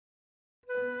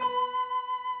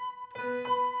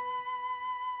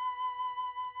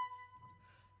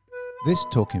This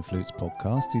Talking Flutes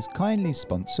podcast is kindly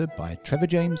sponsored by Trevor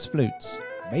James Flutes,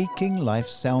 making life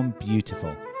sound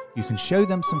beautiful. You can show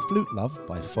them some flute love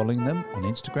by following them on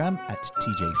Instagram at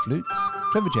TJ Flutes,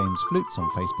 Trevor James Flutes on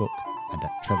Facebook, and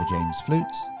at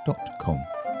trevorjamesflutes.com.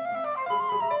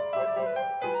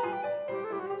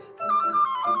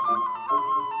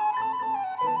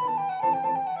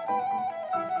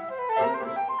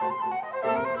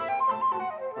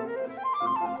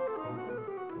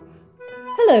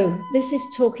 Hello, this is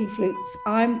Talking Flutes.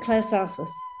 I'm Claire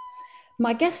Southworth.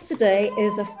 My guest today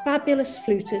is a fabulous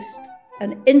flutist,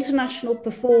 an international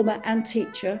performer and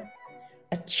teacher,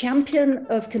 a champion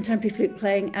of contemporary flute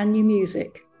playing and new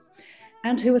music,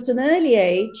 and who at an early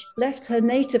age left her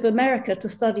native America to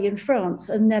study in France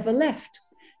and never left.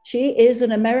 She is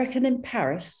an American in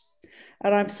Paris,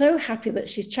 and I'm so happy that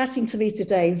she's chatting to me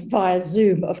today via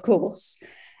Zoom, of course.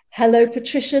 Hello,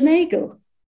 Patricia Nagle.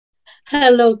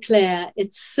 Hello, Claire.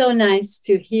 It's so nice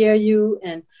to hear you,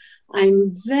 and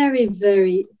I'm very,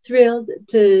 very thrilled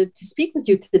to speak with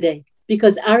you today,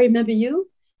 because I remember you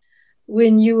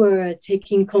when you were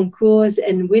taking concours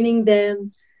and winning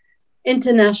them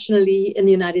internationally in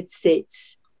the United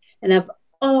States. And I've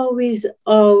always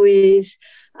loved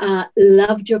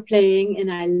your playing,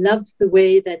 and I loved the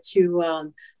way that you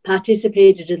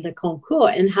participated in the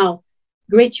concours and how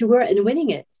great you were in winning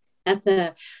it. At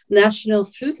the National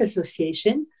Flute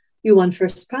Association, you won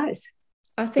first prize.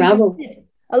 I think Bravo. I did.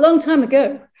 A long time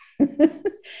ago.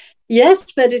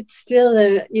 Yes, but it's still,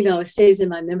 it stays in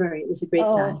my memory. It was a great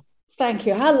time. Thank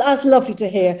you. That's lovely to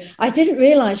hear. I didn't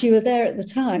realize you were there at the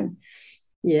time.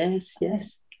 Yes.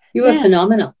 You were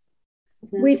phenomenal.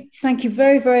 Thank you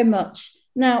very, very much.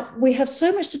 Now, we have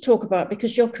so much to talk about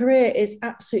because your career is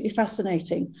absolutely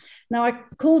fascinating. Now, I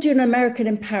called you an American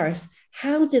in Paris.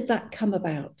 How did that come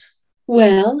about?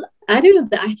 Well, I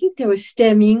don't know. I think they were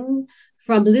stemming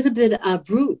from a little bit of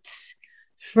roots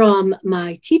from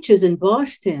my teachers in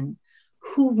Boston,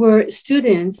 who were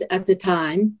students at the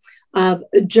time of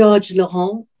George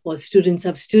Laurent, or students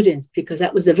of students, because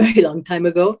that was a very long time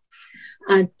ago.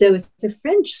 And there was a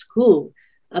French school,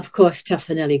 of course,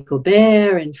 Taffanelli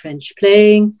Gobert and French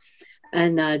playing.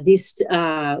 And these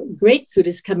great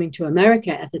flutists coming to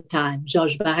America at the time,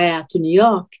 Georges Barrère to New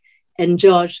York, and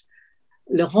George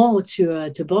Laurent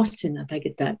to Boston, if I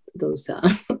get those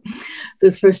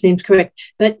first names correct.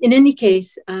 But in any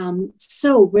case,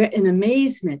 so we're in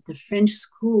amazement. The French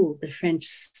school, the French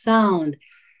sound.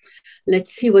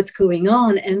 Let's see what's going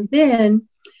on. And then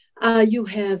you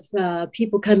have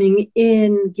people coming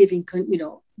in, giving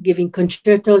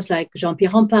concertos like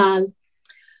Jean-Pierre Rampal,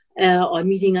 or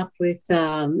meeting up with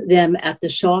them at the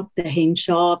shop, the Hain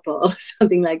shop, or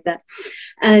something like that.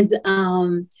 And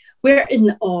we're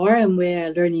in awe, and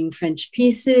we're learning French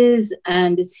pieces.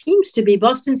 And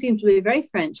Boston seems to be very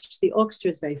French. The orchestra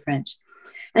is very French.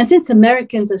 And since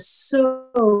Americans are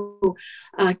so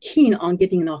keen on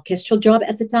getting an orchestral job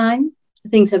at the time,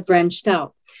 things have branched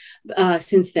out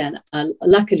since then,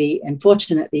 luckily and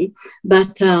fortunately.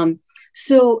 But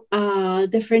so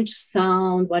the French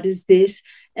sound, what is this?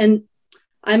 And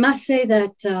I must say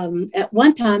that at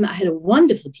one time I had a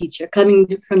wonderful teacher coming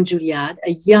from Juilliard,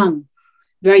 a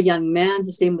very young man.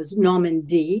 His name was Norman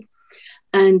D.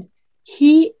 And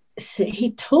he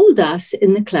told us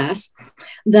in the class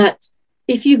that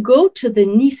if you go to the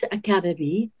Nice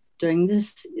Academy during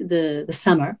the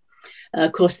summer,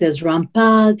 of course, there's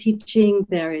Rampal teaching,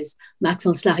 there is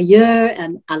Maxence Larrieu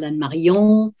and Alain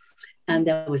Marion, and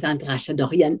there was Andras,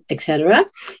 Adorjan, etc.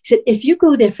 He said, if you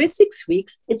go there for 6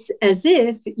 weeks, it's as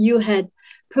if you had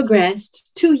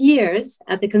progressed 2 years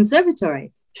at the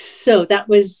conservatory. So that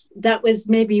was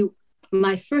maybe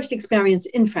my first experience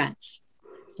in France.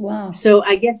 Wow. So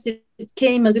I guess it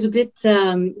came a little bit,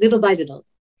 little by little.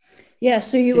 Yeah,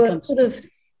 so you were sort of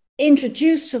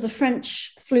introduced to the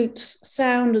French flute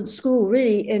sound and school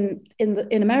really in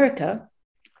America.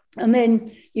 And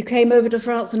then you came over to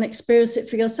France and experienced it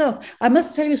for yourself. I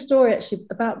must tell you a story actually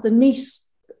about the Nice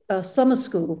summer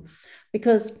school,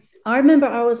 because I remember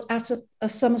I was at a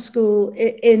summer school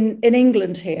in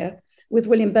England here with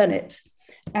William Bennett,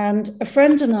 and a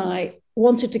friend and I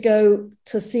wanted to go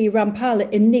to see Rampal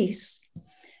in Nice,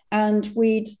 and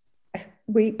we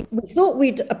thought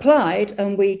we'd applied,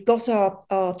 and we got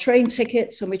our train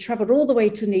tickets, and we traveled all the way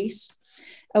to Nice.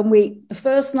 And the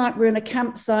first night we were in a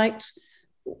campsite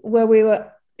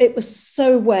where it was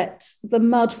so wet, the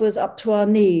mud was up to our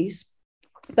knees,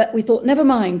 but we thought, never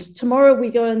mind, tomorrow we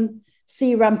go and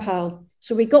see Rampal.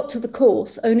 So we got to the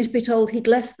course, only to be told he'd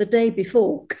left the day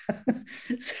before.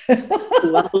 So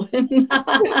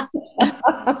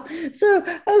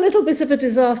a little bit of a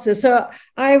disaster. So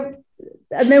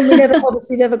And then we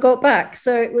obviously never got back.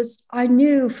 So I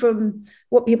knew from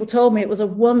what people told me, it was a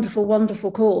wonderful,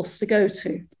 wonderful course to go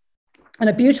to and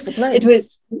a beautiful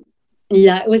place.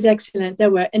 It was excellent.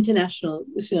 There were international,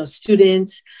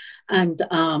 students and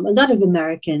a lot of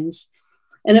Americans.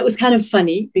 And it was kind of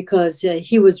funny because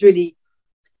he was really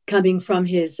coming from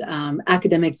his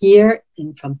academic year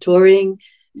and from touring.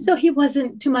 So he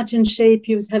wasn't too much in shape.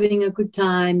 He was having a good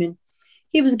time and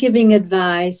he was giving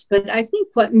advice. But I think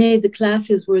what made the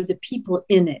classes were the people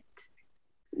in it.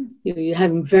 You're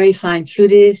having very fine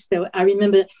flutists. I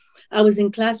remember I was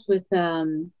in class with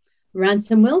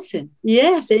Ransom Wilson.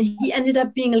 Yes, and he ended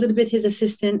up being a little bit his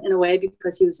assistant in a way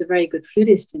because he was a very good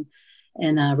flutist.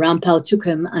 And Rampal took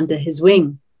him under his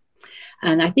wing.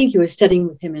 And I think he was studying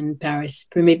with him in Paris,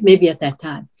 maybe at that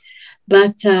time.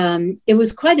 But it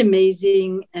was quite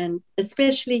amazing. And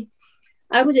especially,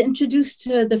 I was introduced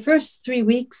to the first 3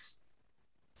 weeks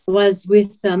was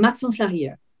with Maxence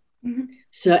Larrieu. Mm-hmm.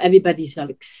 So everybody's all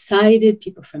excited,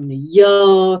 people from New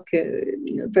York,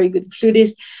 very good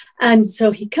flutist. And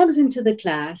so he comes into the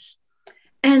class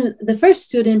and the first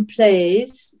student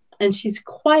plays, and she's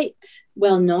quite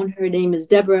well known. Her name is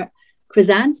Deborah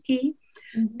Krasansky.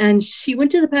 Mm-hmm. And she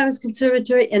went to the Paris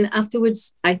Conservatory, and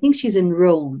afterwards, I think she's in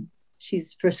Rome.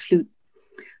 She's first flute.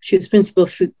 She was principal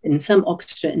flute in some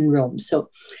orchestra in Rome. So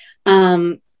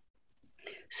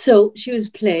she was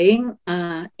playing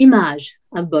Image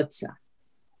of Bozza.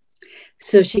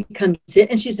 So she comes in,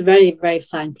 and she's a very, very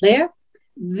fine player.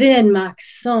 Then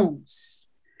Maxence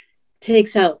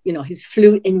takes out, his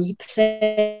flute, and he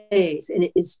plays, and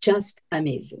it is just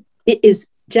amazing. It is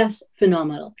just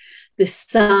phenomenal. The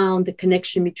sound, the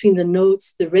connection between the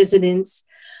notes, the resonance,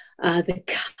 the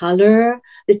color,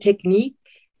 the technique.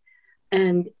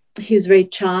 And he was very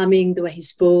charming, the way he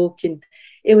spoke. And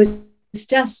it was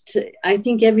just, I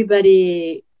think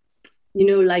everybody,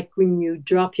 like when you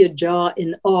drop your jaw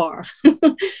in awe,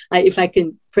 if I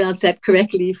can pronounce that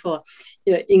correctly for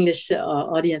your English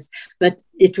audience. But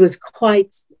it was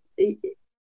quite,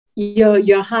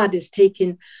 your heart is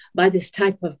taken by this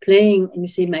type of playing. And you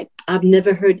say, I've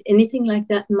never heard anything like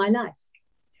that in my life.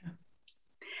 Yeah.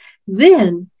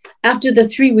 Then after the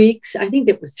 3 weeks, I think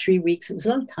it was 3 weeks, it was a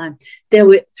long time. There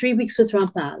were 3 weeks with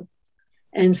Rampal.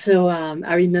 And so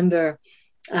I remember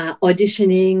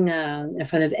auditioning in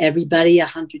front of everybody,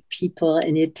 100 people,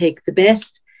 and it'd take the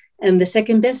best. And the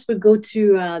second best would go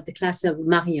to the class of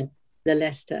Marion, the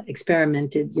less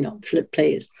experimented, flute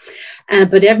players.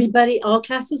 But all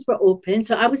classes were open.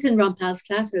 So I was in Rampal's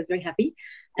class. So I was very happy.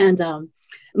 And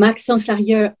Maxence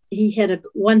Larrieu, he had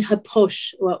one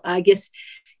reproche. Well, I guess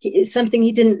something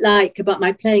he didn't like about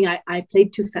my playing. I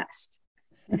played too fast.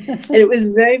 And it was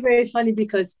very, very funny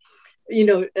because,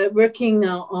 working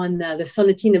on the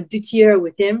sonatine of Duthier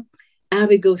with him, I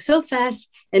would go so fast.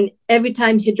 And every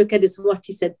time he'd look at his watch,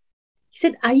 he said,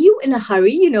 are you in a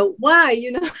hurry? Why?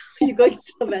 You're going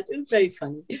so fast. It was very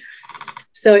funny.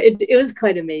 So it was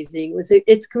quite amazing.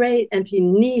 It's great. And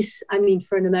Nice,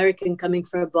 for an American coming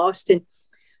from Boston,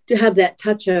 to have that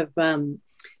touch of,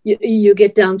 you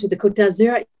get down to the Côte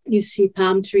d'Azur, you see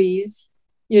palm trees,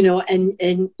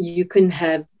 and you can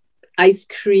have ice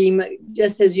cream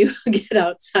just as you get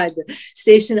outside the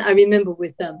station. I remember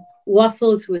with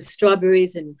waffles with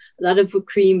strawberries and a lot of whipped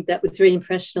cream. That was very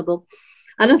impressionable.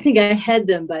 I don't think I had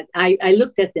them, but I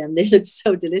looked at them. They looked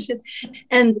so delicious.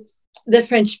 And the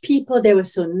French people, they were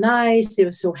so nice. They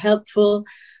were so helpful.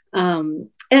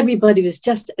 Everybody was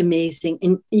just amazing.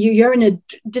 And you're in a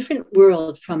different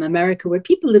world from America, where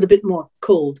people are a little bit more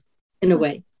cold in a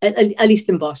way, at least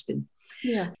in Boston.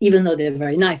 Yeah. Even though they're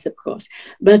very nice, of course.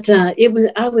 But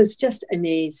I was just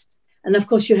amazed. And of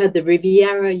course, you have the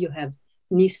Riviera, you have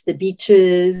Nice, the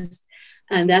beaches.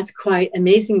 And that's quite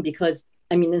amazing because,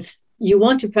 you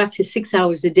want to practice 6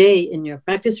 hours a day in your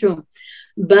practice room,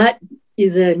 but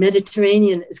the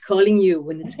Mediterranean is calling you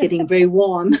when it's getting very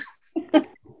warm.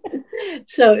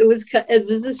 So it was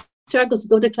a struggle to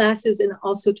go to classes and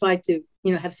also try to,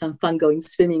 have some fun going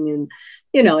swimming and,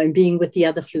 and being with the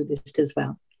other flutists as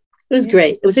well. It was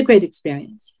great. It was a great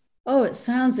experience. Oh, it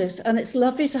sounds it. And it's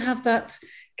lovely to have that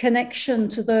connection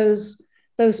to those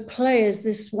players,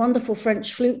 this wonderful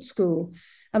French flute school.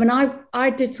 I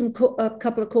did a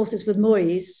couple of courses with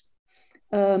Moïse,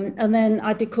 and then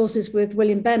I did courses with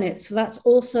William Bennett. So that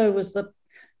also was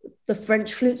the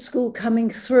French flute school coming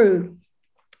through.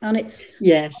 And I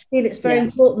feel it's very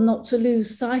important not to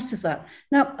lose sight of that.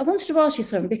 Now, I wanted to ask you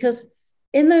something, because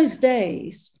in those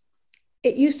days,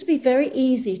 it used to be very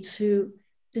easy to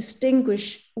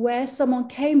distinguish where someone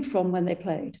came from when they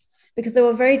played, because there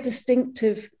were very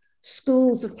distinctive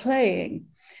schools of playing.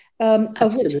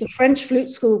 of which the French flute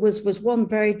school was one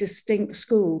very distinct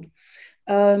school,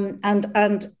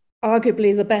 and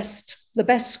arguably the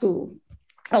best school.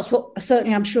 That's what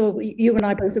certainly I'm sure you and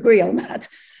I both agree on that.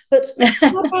 But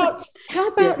how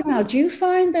about now? Do you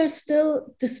find there's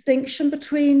still distinction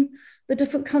between the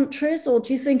different countries, or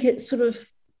do you think it's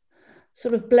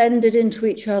sort of blended into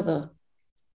each other?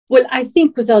 Well, I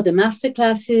think with all the master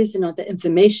classes and all the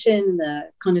information, the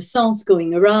connaissance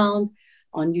going around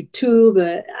on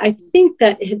YouTube, I think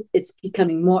that it's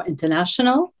becoming more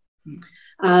international.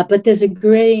 But there's a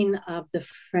grain of the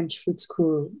French flute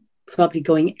school probably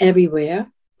going everywhere.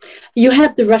 You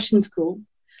have the Russian school,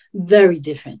 very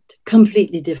different,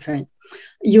 completely different.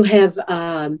 You have,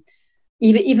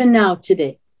 even now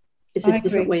today, it's a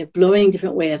different way of blowing,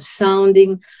 different way of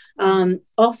sounding.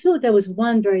 Also, there was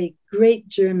one very great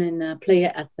German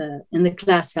player in the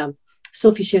class,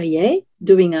 Sophie Cherrier,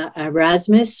 doing a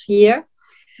Erasmus year.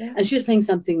 Yeah. And she was playing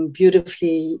something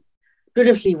beautifully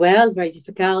well, very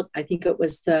difficult. I think it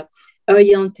was the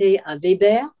Orienté à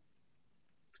Weber.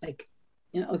 Like,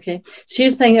 okay. She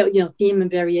was playing, theme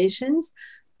and variations.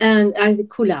 And I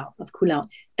cool out.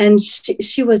 And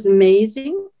she was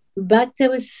amazing, but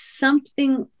there was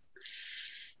something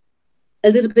a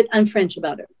little bit un-French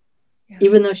about her,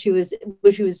 even though she was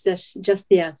just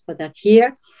there for that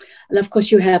year. And of course,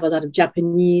 you have a lot of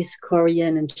Japanese,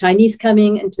 Korean, and Chinese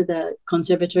coming into the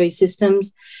conservatory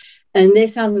systems, and they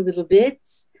sound a little bit,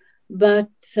 but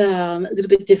a little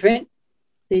bit different.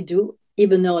 They do,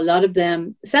 even though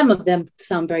some of them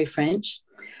sound very French.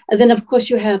 And then, of course,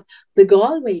 you have the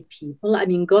Galway people. I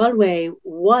mean, Galway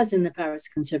was in the Paris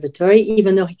Conservatory,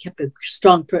 even though he kept a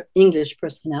strong English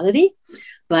personality,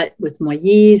 but with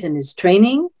Moïse and his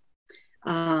training,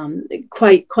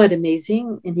 quite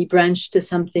amazing. And he branched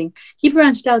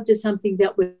out to something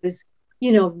that was,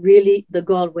 really the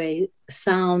Galway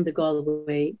sound, the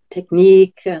Galway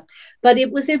technique, but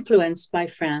it was influenced by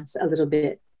France a little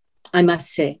bit, I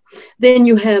must say. Then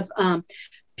you have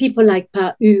people like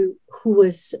Pa Hu, who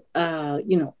was,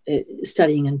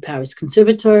 studying in Paris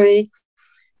Conservatory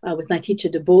with my teacher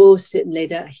Debost, and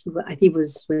later he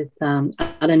was with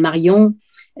Alain Marion,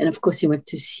 and of course he went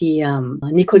to see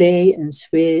Nicolai in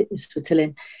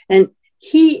Switzerland, and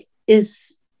he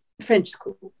is French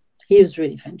school. He was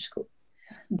really French school,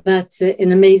 but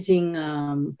an amazing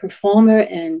performer,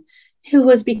 and who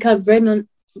has become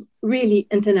really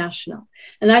international.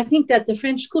 And I think that the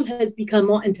French school has become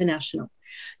more international.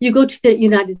 You go to the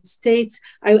United States.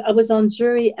 I was on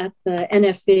jury at the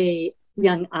NFA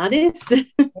Young Artist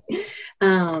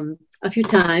a few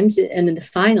times and in the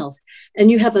finals.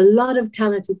 And you have a lot of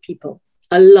talented people.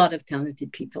 There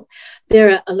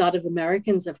are a lot of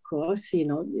Americans, of course,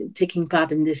 taking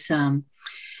part in this. And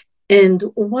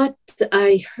what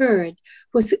I heard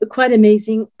was quite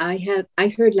amazing. I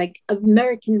heard like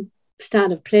American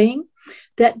style of playing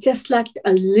that just lacked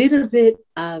a little bit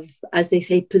of, as they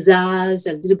say, pizzazz,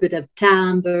 a little bit of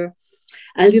timbre,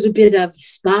 a little bit of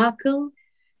sparkle,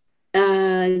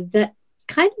 that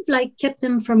kind of like kept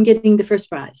them from getting the first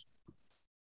prize.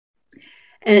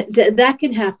 And that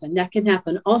can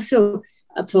happen. Also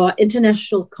for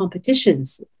international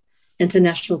competitions,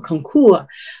 international concours,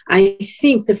 I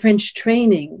think the French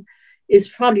training is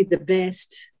probably the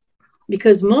best,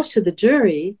 because most of the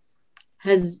jury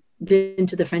has been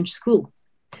to the French school,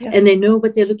 and they know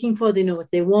what they're looking for. They know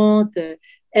what they want,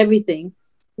 everything.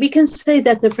 We can say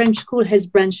that the French school has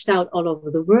branched out all over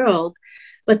the world,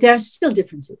 but there are still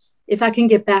differences. If I can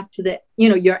get back to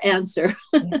your answer.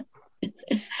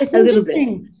 It's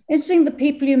interesting the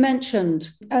people you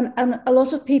mentioned, and a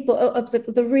lot of people of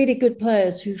the really good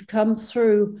players who've come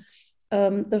through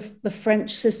the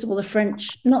French system, or the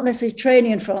French, not necessarily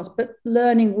training in France, but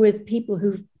learning with people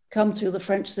who've come through the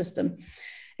French system,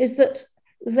 is that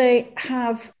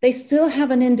they still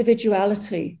have an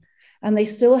individuality, and they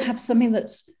still have something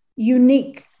that's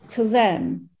unique to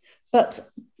them, but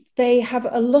they have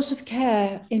a lot of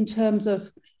care in terms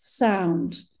of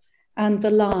sound and the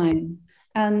line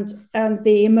and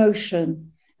the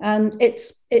emotion, and it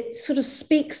sort of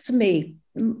speaks to me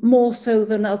more so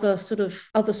than other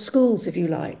schools, if you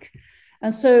like.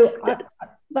 And so I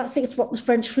think it's what the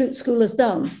French flute school has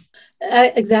done.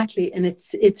 Exactly, and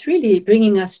it's really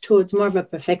bringing us towards more of a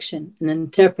perfection in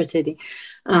interpreting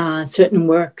certain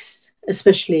works,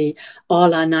 especially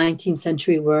all our 19th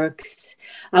century works.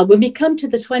 When we come to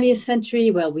the 20th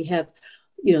century, well, we have,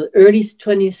 early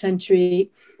 20th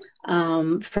century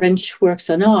French works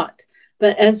on art.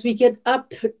 But as we get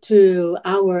up to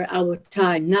our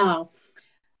time now,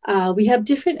 we have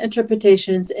different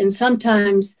interpretations, and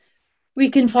sometimes we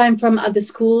can find from other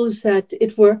schools that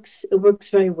it works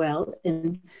very well.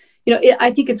 And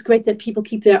I think it's great that people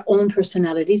keep their own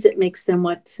personalities. It makes them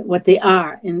what they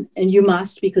are. And you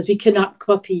must, because we cannot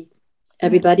copy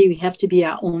everybody. We have to be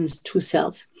our own true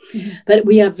self. Mm-hmm. But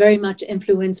we are very much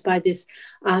influenced by this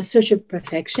search of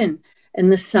perfection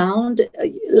and the sound,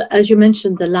 as you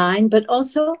mentioned, the line, but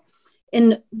also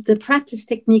in the practice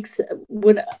techniques,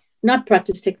 not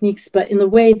practice techniques, but in the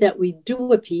way that we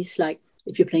do a piece, like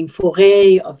if you're playing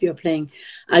Forêt, or if you're playing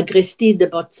Agresti de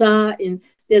Bozza,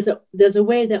 there's a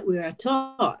way that we are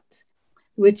taught,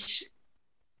 which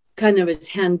kind of is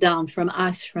handed down from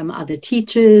us, from other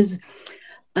teachers.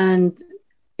 And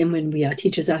when we are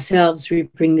teachers ourselves, we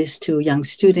bring this to young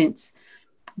students.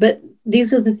 But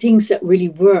these are the things that really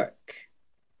work.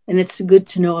 And it's good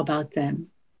to know about them.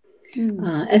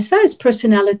 As far as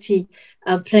personality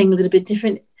of playing a little bit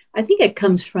different, I think it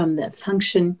comes from the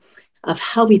function of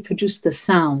how we produce the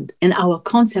sound and our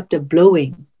concept of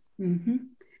blowing. Mm-hmm.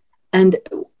 And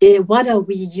what are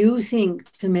we using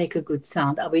to make a good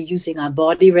sound? Are we using our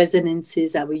body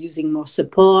resonances? Are we using more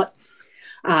support,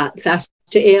 faster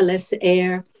air, less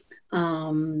air,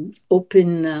 open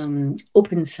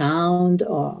sound,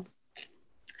 or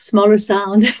smaller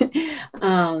sound,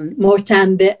 more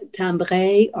timbre,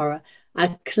 or a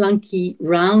clunky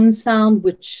round sound,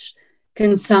 which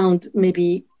can sound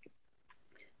maybe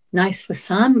nice for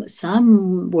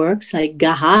some works like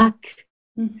Garak,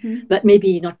 mm-hmm. but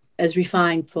maybe not as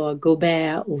refined for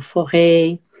Gobert or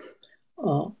Forêt,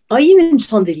 or even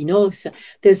Chandelinos.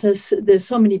 There's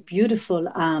so many beautiful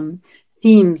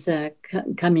themes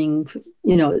coming,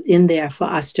 in there for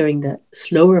us during the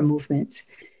slower movements.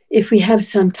 If we have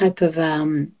some type of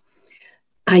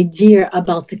idea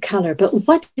about the color, but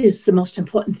what is the most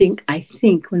important thing, I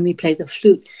think, when we play the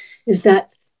flute, is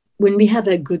that when we have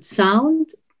a good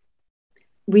sound,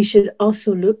 we should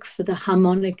also look for the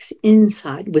harmonics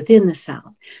within the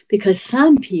sound, because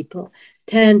some people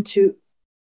tend to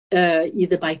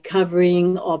either by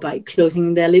covering or by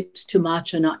closing their lips too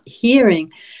much or not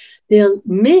hearing, they'll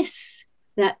miss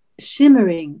that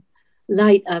shimmering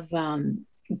light of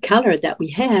color that we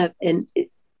have. And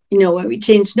when we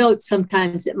change notes,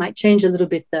 sometimes it might change a little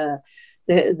bit the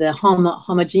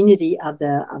homogeneity of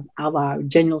our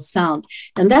general sound.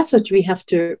 And that's what we have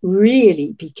to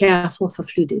really be careful for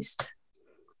flutists.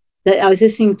 That I was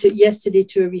listening to yesterday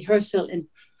to a rehearsal, and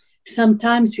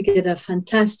sometimes we get a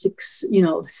fantastic,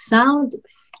 sound,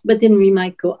 but then we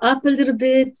might go up a little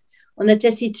bit on the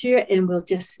tessiture and we'll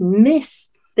just miss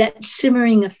that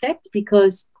shimmering effect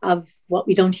because of what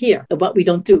we don't hear or what we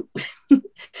don't do.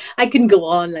 I can go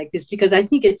on like this because I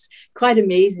think it's quite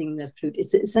amazing, the flute.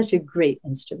 It's such a great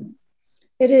instrument.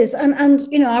 It is. And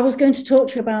I was going to talk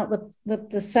to you about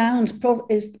the sound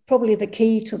is probably the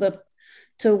key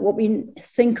to what we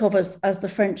think of as the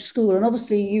French school. And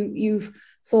obviously you've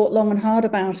thought long and hard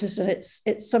about it, and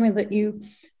it's something that you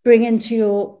bring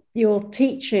into your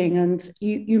teaching, and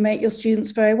you make your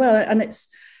students very well. And it's,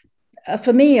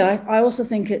 for me, I also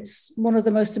think it's one of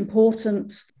the most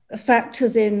important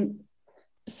factors in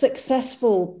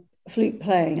successful flute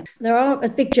playing. There are a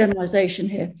big generalization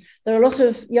here. There are a lot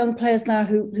of young players now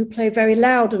who play very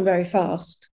loud and very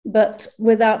fast, but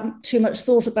without too much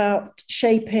thought about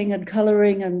shaping and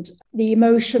coloring and the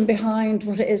emotion behind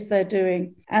what it is they're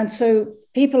doing. And so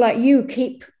people like you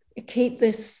keep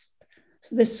this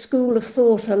school of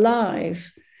thought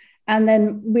alive, and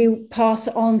then we pass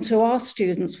it on to our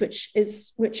students, which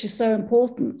is so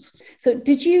important. So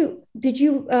did you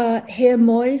hear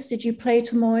Moise? Did you play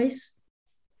to Moise?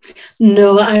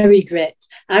 No, I regret.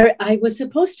 I was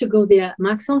supposed to go there.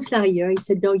 Maxence Larrieu, he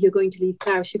said, no, you're going to leave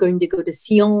Paris. You're going to go to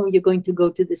Sion. You're going to go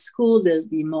to the school. There'll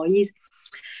be Moise.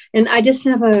 And I just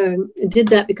never did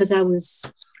that because I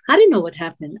didn't know what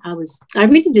happened. I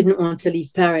really didn't want to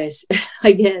leave Paris,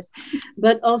 I guess.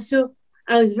 But also,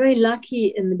 I was very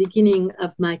lucky in the beginning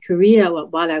of my career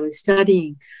while I was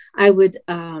studying. I would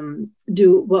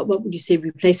do, what would you say,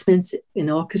 replacements in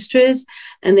orchestras.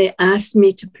 And they asked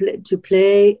me to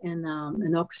play in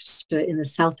an orchestra in the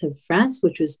south of France,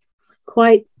 which was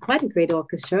quite a great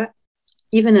orchestra.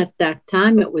 Even at that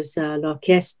time, it was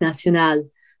l'Orchestre National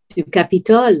du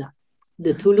Capitole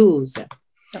de Toulouse,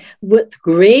 with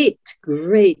great,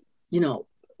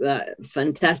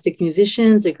 fantastic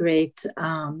musicians, a great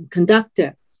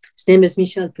conductor. His name is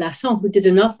Michel Debost, who did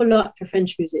an awful lot for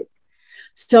French music.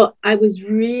 So I was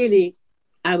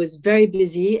very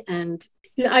busy, and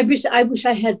I wish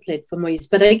I had played for Moise,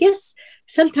 but I guess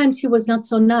sometimes he was not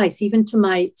so nice, even to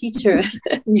my teacher,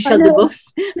 Michel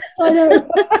Debost. I know.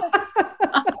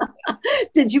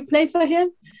 Did you play for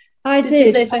him? I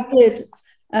did.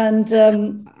 And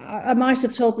I might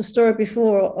have told the story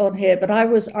before on here, but I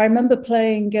remember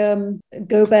playing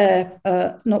Gobert,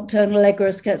 Nocturne Allegro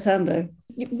Scherzando.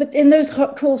 But in those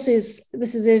courses,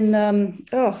 this is in the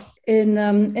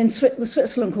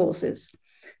Switzerland courses,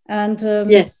 and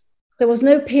yes, there was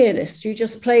no pianist. You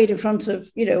just played in front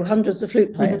of hundreds of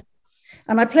flute players,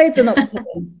 and I played the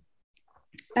Nocturne,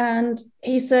 and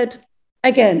he said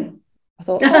again. I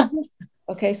thought,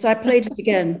 okay, so I played it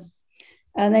again,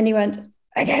 and then he went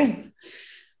again,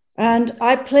 and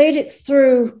I played it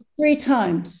through 3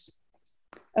 times,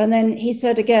 and then he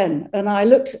said again, and I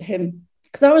looked at him.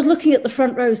 Because I was looking at the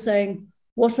front row saying,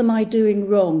 what am I doing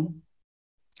wrong?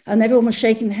 And everyone was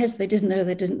shaking their heads. They didn't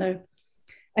know.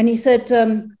 And he said,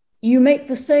 you make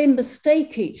the same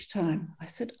mistake each time. I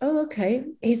said, oh, okay.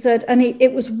 He said, and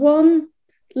it was one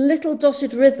little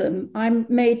dotted rhythm I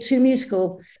made too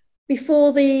musical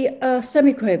before the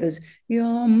semiquavers.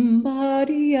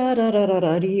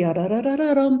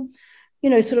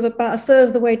 Sort of about a third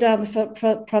of the way down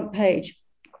the front page.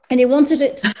 And he wanted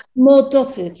it more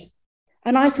dotted.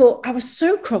 And I thought, I was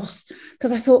so cross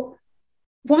because I thought,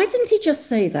 why didn't he just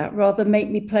say that rather than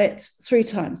make me play it 3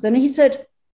 times? And he said,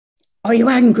 are you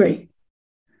angry?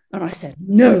 And I said,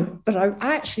 no, but I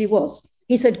actually was.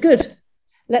 He said, good,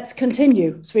 let's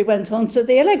continue. So we went on to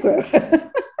the Allegro.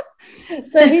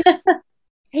 So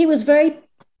he was very,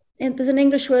 there's an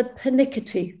English word,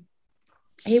 pernickety.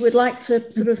 He would like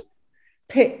to sort of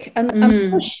pick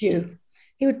and push you.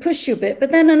 He would push you a bit.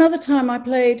 But then another time I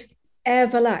played Air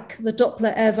Valac, the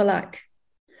Doppler Air Valac.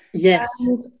 Yes.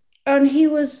 And he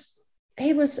was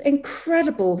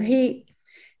incredible. He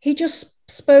just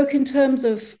spoke in terms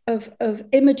of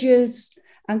images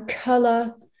and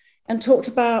color, and talked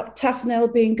about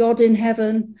Taffanel being God in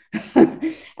heaven.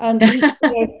 And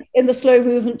in the slow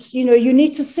movements, you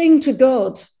need to sing to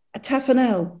God, a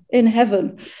Taffanel in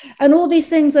heaven, and all these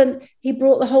things. And he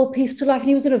brought the whole piece to life, and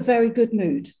he was in a very good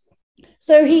mood.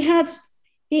 So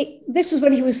this was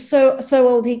when he was so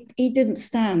old, he didn't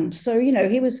stand. So,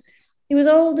 he was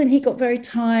old, and he got very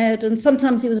tired, and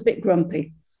sometimes he was a bit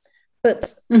grumpy,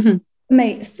 but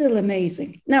still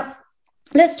amazing. Now,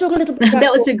 let's talk a little bit about...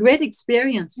 That was a great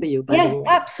experience for you, by the way.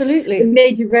 Absolutely. It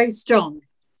made you very strong.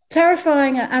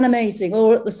 Terrifying and amazing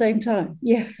all at the same time.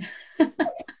 Yeah.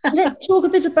 Let's talk a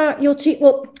bit about your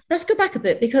Well, let's go back a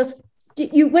bit, because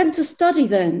you went to study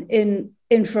then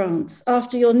in France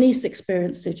after your Nice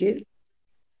experience, did you?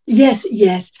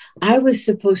 Yes. I was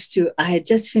supposed to. I had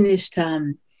just finished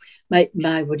my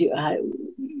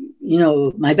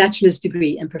bachelor's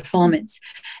degree in performance,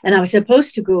 and I was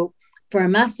supposed to go for a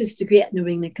master's degree at New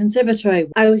England Conservatory.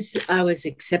 I was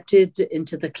accepted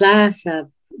into the class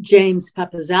of James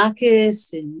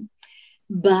Papazakis,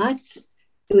 but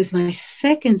it was my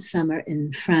second summer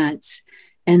in France,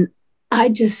 and I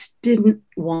just didn't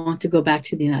want to go back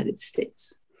to the United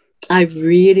States. I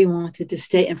really wanted to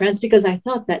stay in France because I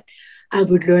thought that I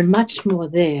would learn much more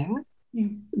there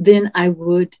than I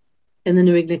would in the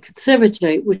New England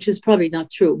Conservatory, which is probably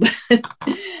not true.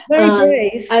 Very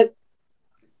brave.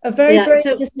 A very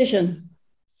brave decision.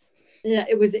 Yeah,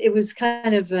 it was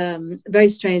kind of very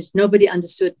strange. Nobody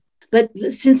understood. But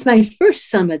since my first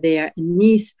summer there in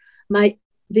Nice,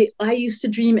 I used to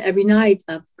dream every night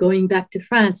of going back to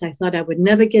France. I thought I would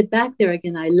never get back there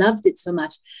again. I loved it so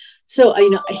much. So,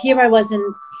 here I was in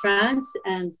France,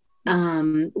 and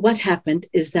what happened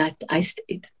is that I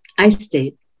stayed.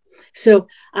 So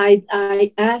I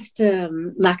asked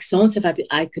Maxence if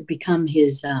I could become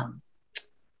his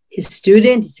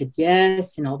student. He said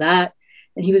yes, and all that.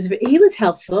 And he was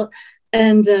helpful.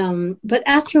 And but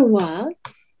after a while,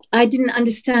 I didn't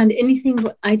understand anything.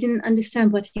 I didn't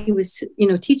understand what he was,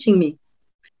 teaching me.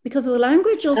 Because of the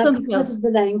language or something else? Because of the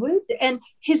language. And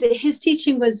his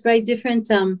teaching was very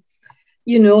different. I'd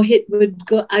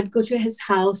go to his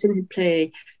house, and he'd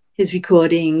play his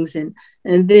recordings, and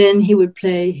then he would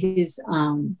play his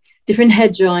different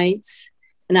head joints,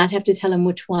 and I'd have to tell him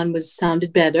which one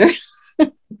sounded better.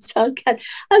 So I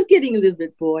was getting a little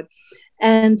bit bored.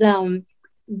 And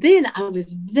then I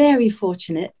was very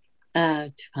fortunate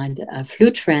to find a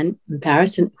flute friend in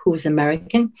Paris who was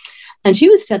American, and she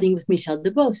was studying with Michel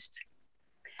Debost.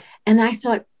 And I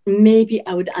thought maybe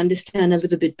I would understand a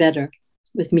little bit better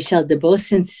with Michel Debost,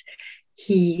 since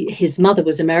his mother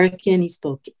was American, he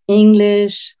spoke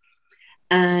English,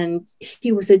 and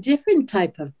he was a different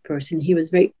type of person. He was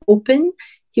very open,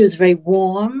 he was very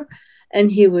warm,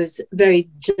 and he was very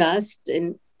just,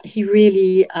 and he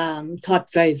really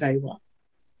taught very, very well.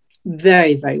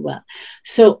 Very, very well.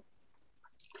 So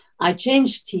I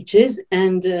changed teachers,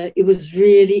 and it was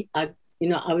really, I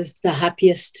was the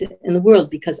happiest in the world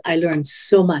because I learned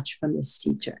so much from this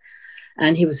teacher.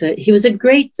 And he was a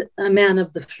great man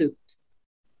of the flute.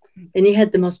 And he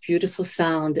had the most beautiful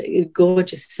sound, a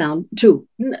gorgeous sound too,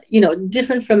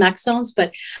 different from Maxence,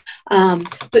 but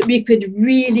we could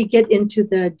really get into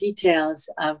the details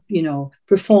of,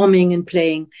 performing and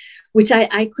playing, which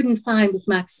I couldn't find with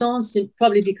Maxence,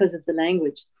 probably because of the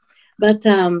language. But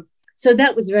so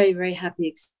that was very, very happy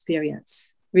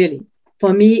experience, really.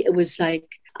 For me, it was like,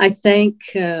 I thank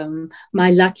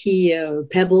my lucky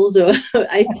pebbles, or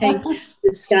I thank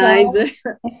the skies,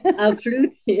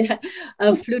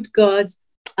 our flute gods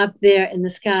up there in the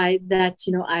sky, that,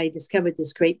 I discovered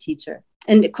this great teacher.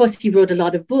 And of course, he wrote a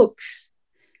lot of books,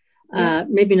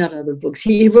 maybe not other books.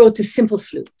 He wrote the simple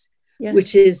flute,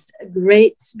 which is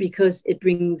great because it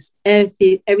brings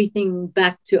everything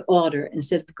back to order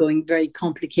instead of going very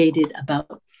complicated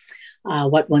about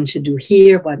what one should do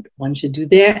here, what one should do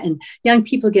there. And young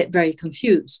people get very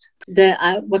confused.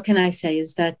 What can I say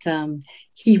is that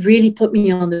he really put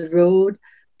me on the road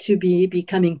to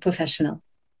becoming professional.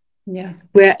 Yeah.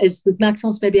 Whereas with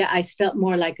Maxence, maybe I felt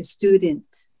more like a student,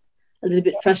 a little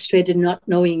bit frustrated, not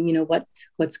knowing,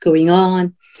 what's going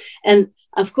on. And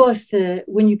of course,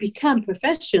 when you become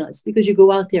professional, it's because you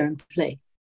go out there and play.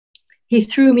 He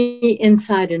threw me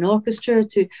inside an orchestra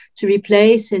to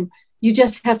replace, and you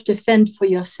just have to fend for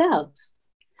yourself.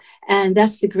 And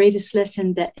that's the greatest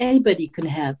lesson that anybody can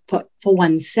have for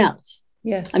oneself.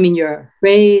 Yes. I mean, you're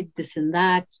afraid, this and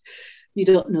that. You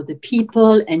don't know the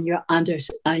people, and you're under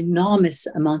an enormous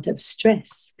amount of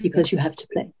stress because you have to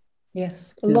play.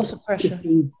 Yes, a lot of pressure. It's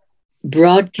being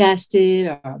broadcasted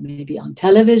or maybe on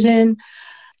television.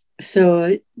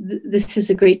 So this is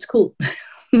a great school.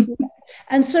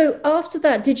 And so after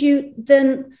that,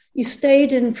 you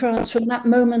stayed in France from that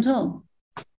moment on?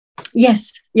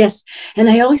 Yes. And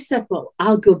I always thought, well,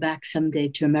 I'll go back someday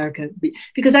to America,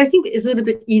 because I think it's a little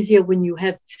bit easier when you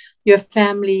have your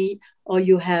family, or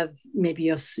you have maybe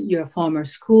your former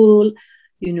school,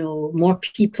 more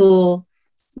people,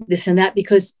 this and that,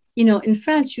 because, in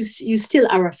France, you still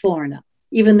are a foreigner,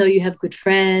 even though you have good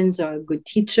friends or a good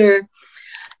teacher.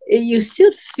 You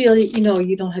still feel,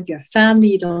 you don't have your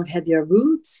family, you don't have your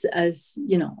roots, as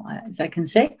I can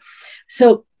say.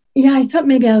 So, I thought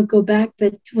maybe I'll go back.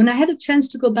 But when I had a chance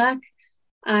to go back,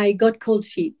 I got cold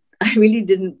feet. I really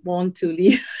didn't want to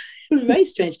leave. Very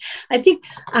strange. I think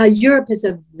Europe is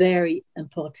a very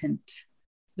important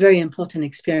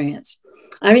experience.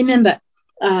 I remember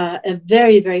a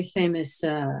very, very famous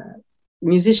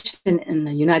musician in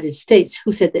the United States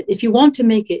who said that if you want to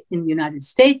make it in the United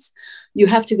States, you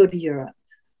have to go to Europe.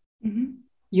 Mm-hmm.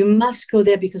 You must go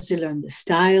there because you learn the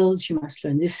styles, you must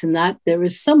learn this and that. There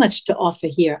is so much to offer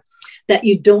here that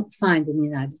you don't find in the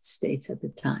United States at the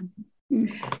time.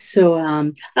 Mm-hmm. So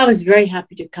I was very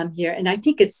happy to come here. And I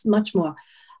think it's much more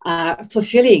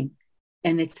fulfilling,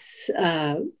 and it's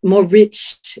more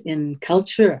rich in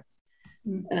culture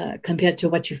compared to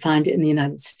what you find in the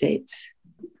United States.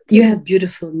 You have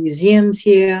beautiful museums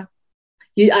here.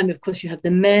 Of course, you have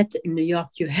the Met in New York.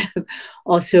 You have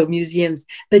also museums,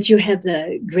 but you have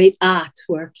the great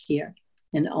artwork here,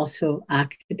 and also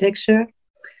architecture.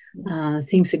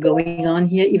 Things are going on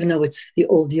here, even though it's the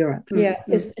old Europe. Yeah,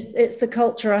 it's the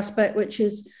culture aspect, which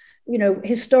is,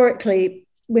 historically,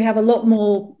 we have a lot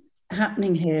more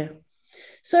happening here.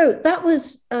 So that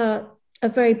was a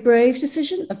very brave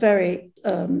decision, a very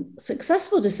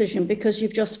successful decision, because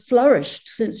you've just flourished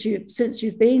since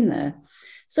you've been there.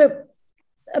 So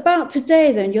about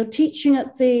today, then, you're teaching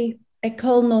at the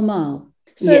École Normale.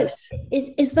 So yes.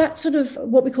 Is that sort of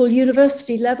what we call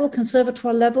university level,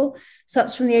 conservatoire level? So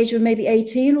that's from the age of maybe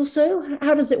 18 or so?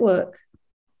 How does it work?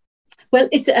 Well,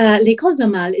 it's l'École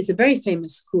Normale is a very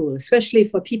famous school, especially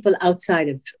for people outside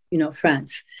of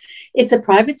France. It's a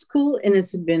private school, and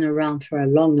it's been around for a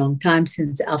long, long time,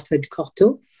 since Alfred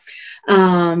Cortot.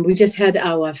 We just had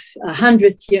our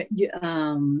 100th year,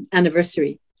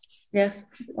 anniversary. Yes.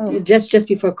 Oh. Just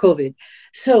before COVID.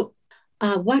 So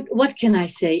what can I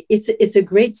say? It's a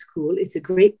great school.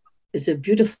 It's a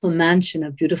beautiful mansion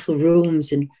of beautiful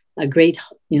rooms, and a great,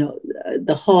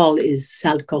 the hall is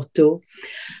Salle Cortot.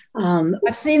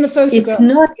 I've seen the photographs.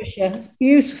 It's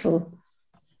beautiful.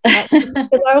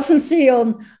 Because I often see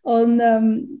on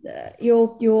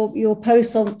your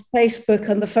posts on Facebook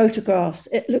and the photographs,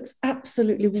 it looks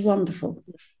absolutely wonderful.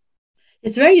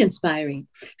 It's very inspiring.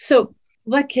 So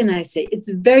what can I say?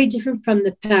 It's very different from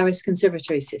the Paris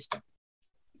conservatory system.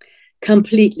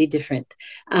 Completely different.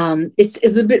 It's a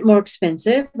little bit more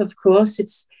expensive, of course.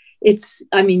 You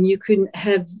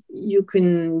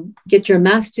can get your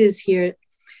master's here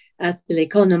at the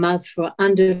École Normale for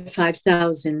under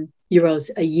 5,000 euros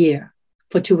a year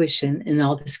for tuition and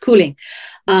all the schooling.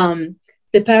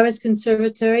 The Paris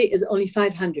Conservatory is only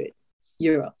 500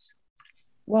 euros.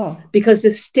 Wow. Because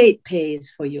the state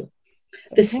pays for you.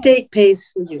 The state pays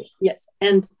for you, yes.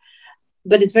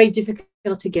 But it's very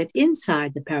difficult to get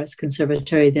inside the Paris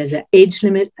Conservatory. There's an age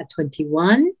limit at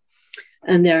 21,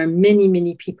 and there are many,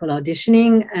 many people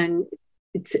auditioning, and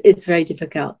it's very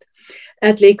difficult.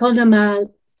 At l'École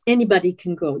Normale, anybody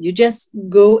can go. You just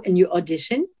go and you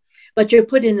audition, but you're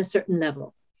put in a certain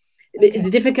level. Okay. It's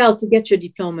difficult to get your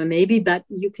diploma, maybe, but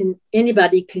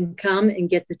anybody can come and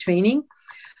get the training.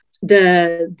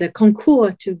 The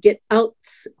concours to get out,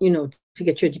 to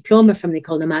get your diploma from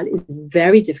l'École Normale is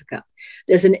very difficult.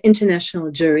 There's an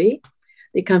international jury.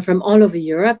 They come from all over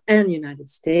Europe and the United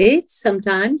States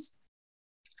sometimes.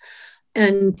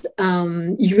 And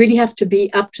you really have to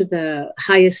be up to the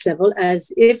highest level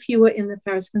as if you were in the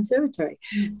Paris Conservatory.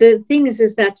 Mm-hmm. The thing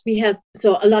is that we have,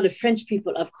 so a lot of French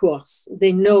people, of course,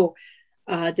 they know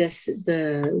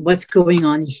what's going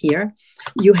on here.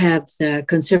 You have the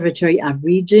Conservatory of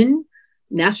Region,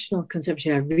 National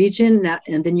Conservatory of Region,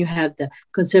 and then you have the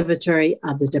Conservatory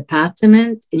of the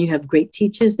Department, and you have great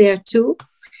teachers there too.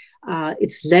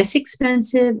 It's less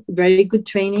expensive, very good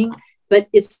training, but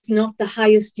it's not the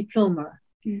highest diploma.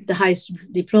 Mm. The highest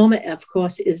diploma, of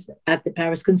course, is at the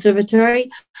Paris Conservatory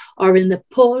or in the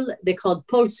pôle, they're called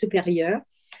pôle supérieur.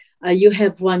 You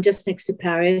have one just next to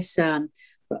Paris,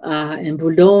 in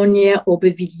Boulogne,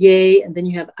 Aubervilliers, and then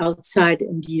you have outside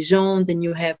in Dijon, then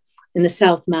you have in the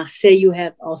south, Marseille, you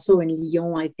have also in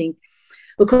Lyon, I think.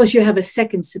 Of course, you have a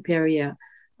second superior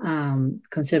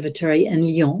conservatory in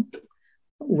Lyon,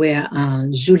 where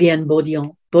Julien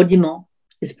Baudimont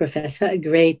is professor, a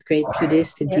great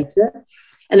flutist and teacher.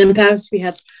 And in Paris, we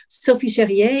have Sophie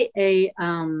Cherrier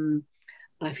and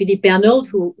Philippe Bernaud,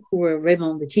 who were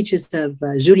Raymond, the teachers of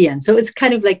Julien. So it's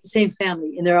kind of like the same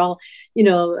family, and they're all,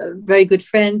 very good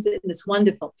friends, and it's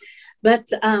wonderful. But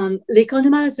l'École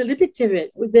Normale is a little bit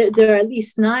different. There are at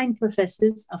least 9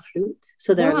 professors of flute,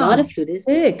 so there are a lot of flutists.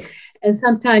 Big. And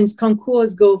sometimes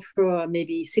concours go for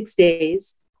maybe 6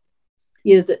 days,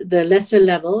 the lesser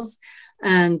levels.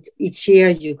 And each year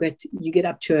you get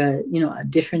up to a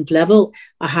different level,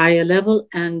 a higher level.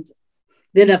 And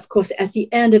then, of course, at the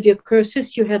end of your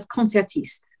cursus, you have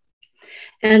concertiste.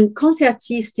 And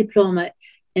concertiste diploma,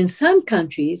 in some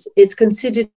countries, it's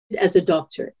considered as a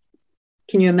doctorate.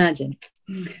 Can you imagine?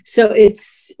 Mm. So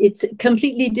it's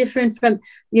completely different from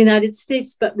the United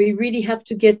States, but we really have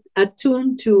to get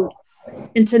attuned to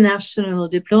international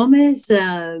diplomas,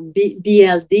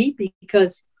 BLD,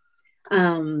 because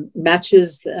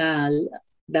bachelor's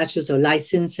or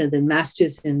license, and then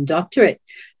master's and doctorate,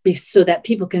 so that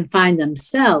people can find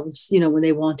themselves, when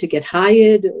they want to get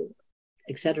hired,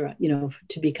 etc.,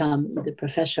 to become the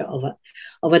professor or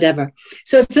whatever.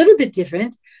 So it's a little bit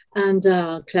different, and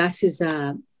classes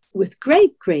with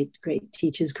great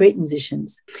teachers, great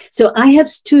musicians. So I have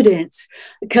students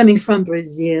coming from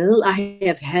Brazil. I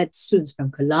have had students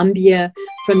from Colombia,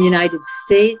 from the United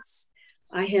States.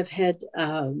 I have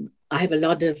a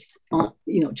lot of,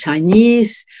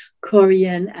 Chinese,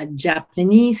 Korean, and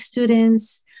Japanese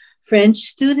students, French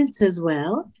students as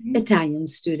well, mm-hmm. Italian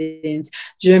students,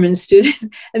 German students.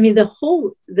 I mean, the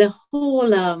whole.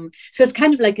 So it's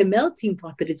kind of like a melting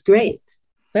pot, but it's great.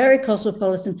 Very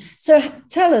cosmopolitan. So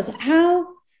tell us, how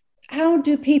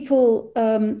do people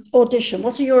audition?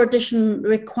 What are your audition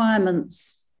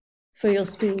requirements for your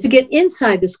school? To get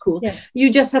inside the school, yes.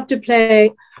 You just have to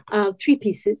play 3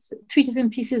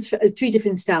 different pieces, 3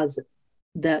 different styles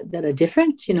that are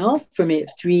different, from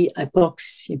 3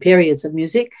 epochs, periods of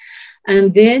music.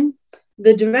 And then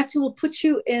the director will put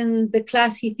you in the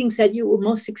class he thinks that you will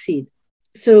most succeed.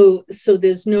 So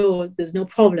there's no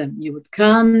problem. You would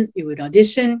come, you would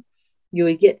audition, you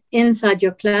would get inside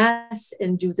your class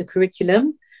and do the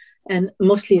curriculum. And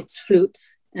mostly it's flute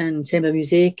and chamber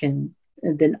music, and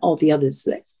then all the others,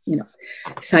 like,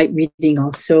 sight reading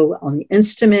also on the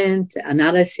instrument,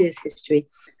 analysis, history.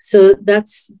 So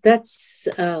that's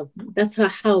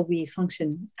how we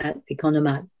function at École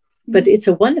Normale. Mm-hmm. But it's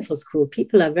a wonderful school.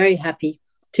 People are very happy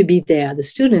to be there. The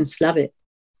students love it.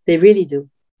 They really do.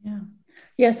 Yeah.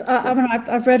 Yes,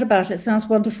 I've read about it. It sounds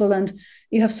wonderful. And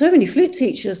you have so many flute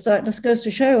teachers. So it just goes to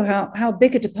show how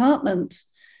big a department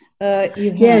you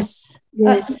have. Yes. We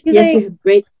have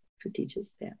great flute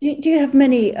teachers there. Do you have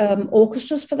many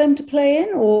orchestras for them to play in,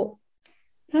 or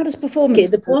how does performance? Okay,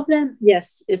 the problem,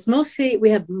 yes, we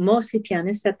have mostly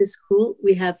pianists at this school.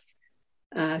 We have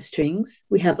strings.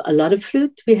 We have a lot of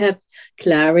flute. We have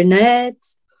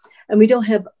clarinets, and we don't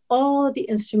have all the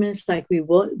instruments like we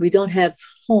want. We don't have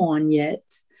horn yet.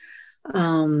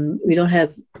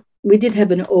 We did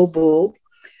have an oboe,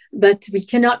 but we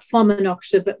cannot form an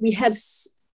orchestra, but we have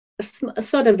a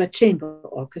sort of a chamber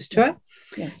orchestra.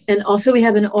 Yes. And also we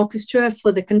have an orchestra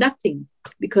for the conducting,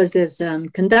 because there's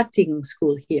conducting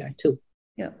school here too.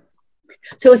 Yeah.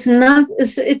 So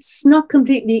it's not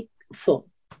completely full,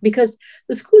 because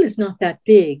the school is not that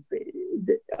big.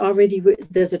 Already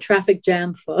there's a traffic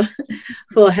jam for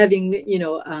having,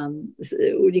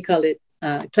 what do you call it,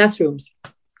 classrooms.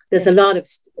 There's a lot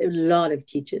of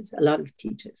teachers.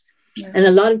 Yeah. And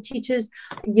a lot of teachers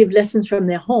give lessons from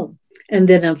their home. And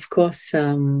then, of course,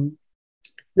 the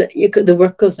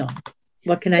work goes on.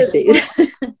 What can I say?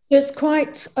 So it's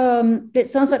quite, it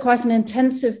sounds like quite an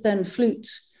intensive then flute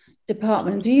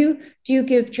department. Do you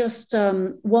give just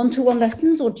one-to-one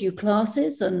lessons, or do you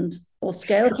classes or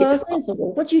scale classes,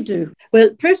 or what do you do? Well,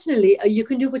 personally, you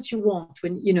can do what you want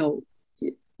when,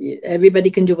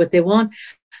 everybody can do what they want.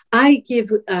 I give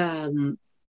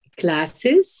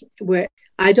classes where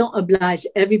I don't oblige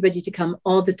everybody to come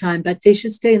all the time, but they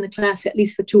should stay in the class at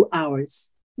least for 2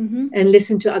 hours and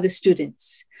listen to other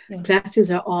students. Yeah.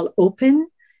 Classes are all open.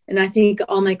 And I think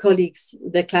all my colleagues,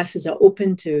 their classes are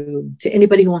open to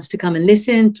anybody who wants to come and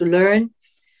listen, to learn.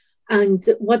 And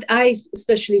what I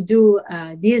especially do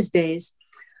these days,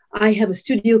 I have a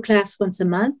studio class once a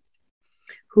month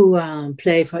who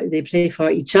play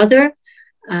for each other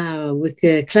with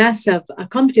the class of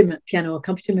accompaniment, piano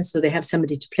accompaniment, so they have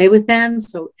somebody to play with them.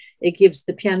 So it gives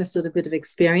the pianist a little bit of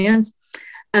experience.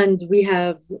 And we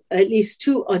have at least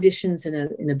 2 auditions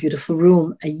in a beautiful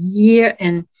room a year.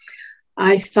 And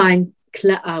I find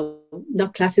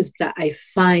not classes, but I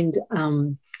find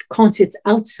concerts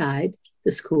outside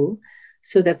the school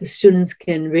so that the students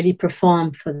can really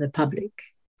perform for the public,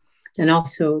 and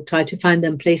also try to find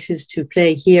them places to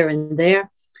play here and there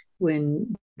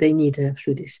when they need a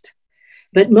flutist.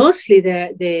 But mostly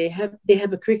they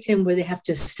have a curriculum where they have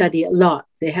to study a lot.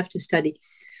 They have to study,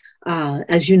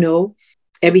 as you know,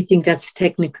 everything that's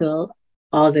technical,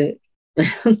 all the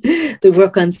the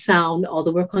work on sound, all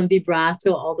the work on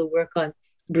vibrato, all the work on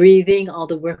breathing, all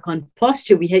the work on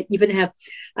posture. We even have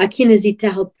a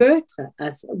kinésithérapeute,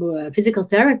 a physical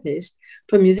therapist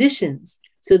for musicians,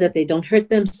 so that they don't hurt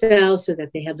themselves, so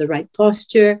that they have the right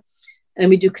posture. And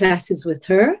we do classes with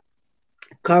her,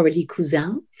 Coralie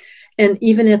Cousin. And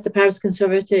even at the Paris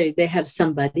Conservatory, they have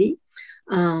somebody.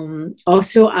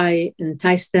 Also, I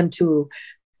entice them to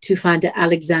find an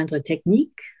Alexandre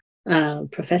technique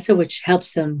professor, which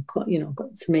helps them,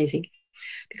 it's amazing.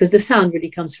 Because the sound really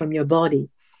comes from your body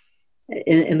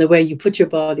in the way you put your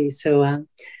body. So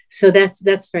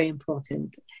that's very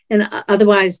important. And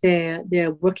otherwise,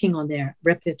 they're working on their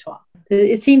repertoire.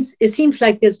 It seems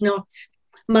like there's not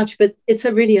much, but it's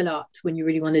really a lot when you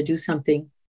really want to do something.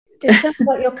 It sounds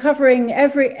like you're covering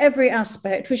every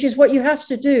aspect, which is what you have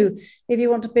to do if you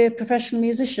want to be a professional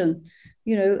musician.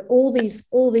 All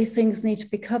these things need to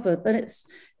be covered. But it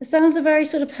sounds a very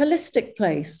sort of holistic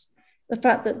place. The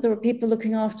fact that there are people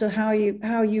looking after how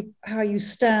you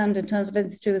stand in terms of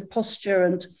anything to do with posture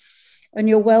and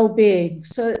your well-being.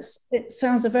 So it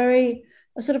sounds a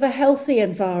sort of a healthy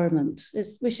environment,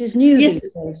 which is new these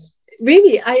days.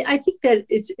 Really, I think that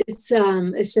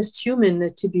it's just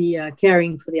human to be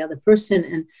caring for the other person.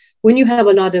 And when you have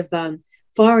a lot of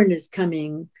foreigners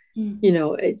coming,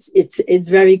 it's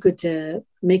very good to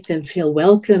make them feel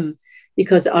welcome,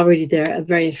 because already they're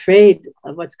very afraid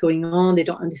of what's going on. They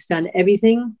don't understand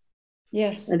everything.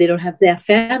 Yes. And they don't have their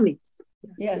family.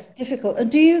 Yes, difficult. And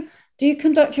do you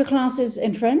conduct your classes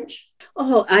in French?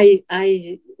 Oh,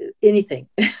 I anything.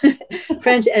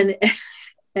 French and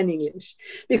English.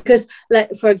 Because,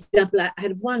 like, for example, I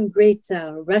had one great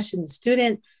Russian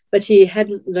student, but she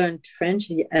hadn't learned French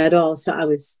at all. So I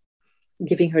was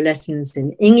giving her lessons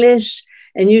in English.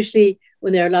 And usually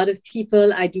when there are a lot of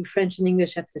people, I do French and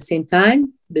English at the same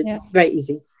time. But it's very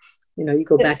easy. You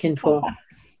go back and forth.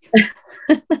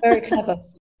 Very clever.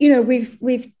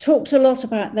 We've talked a lot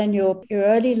about then your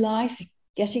early life,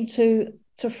 getting to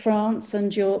France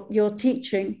and your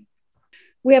teaching.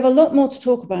 We have a lot more to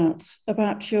talk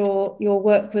about your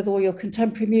work with all your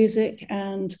contemporary music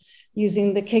and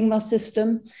using the Kingma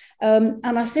system.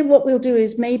 And I think what we'll do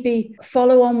is maybe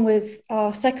follow on with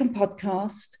our second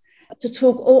podcast to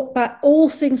talk about all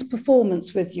things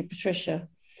performance with you, Patricia.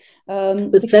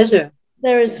 With pleasure.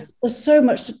 There is so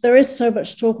much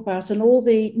to talk about, and all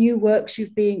the new works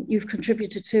you've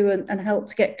contributed to and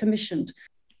helped get commissioned.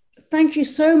 Thank you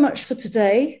so much for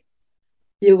today.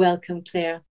 You're welcome,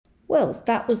 Claire. Well,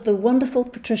 that was the wonderful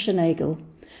Patricia Nagle,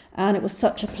 and it was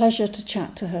such a pleasure to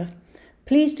chat to her.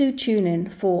 Please do tune in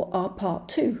for our part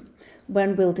 2,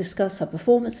 when we'll discuss her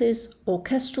performances,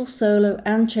 orchestral, solo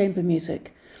and chamber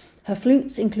music, her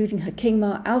flutes, including her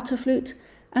Kingma alto flute,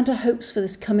 and our hopes for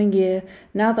this coming year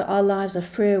now that our lives are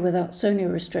freer without so many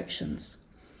restrictions.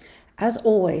 As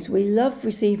always, we love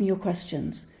receiving your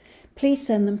questions. Please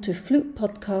send them to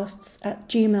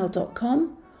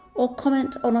flutepodcasts@gmail.com or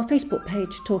comment on our Facebook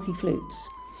page, Talking Flutes.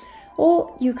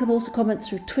 Or you can also comment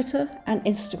through Twitter and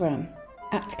Instagram,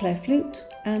 @ClaireFlute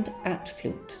and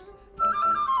 @Flute.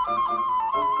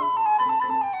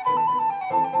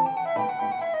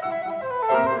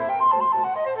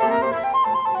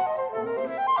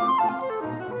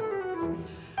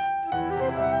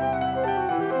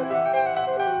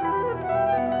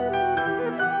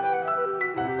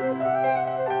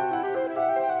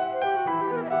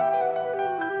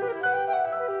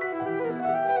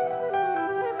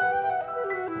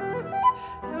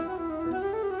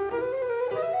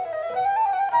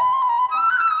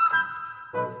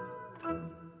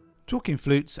 Talking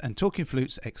Flutes and Talking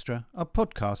Flutes Extra are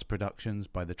podcast productions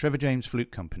by the Trevor James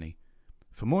Flute Company.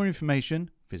 For more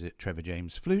information, visit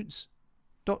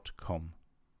trevorjamesflutes.com.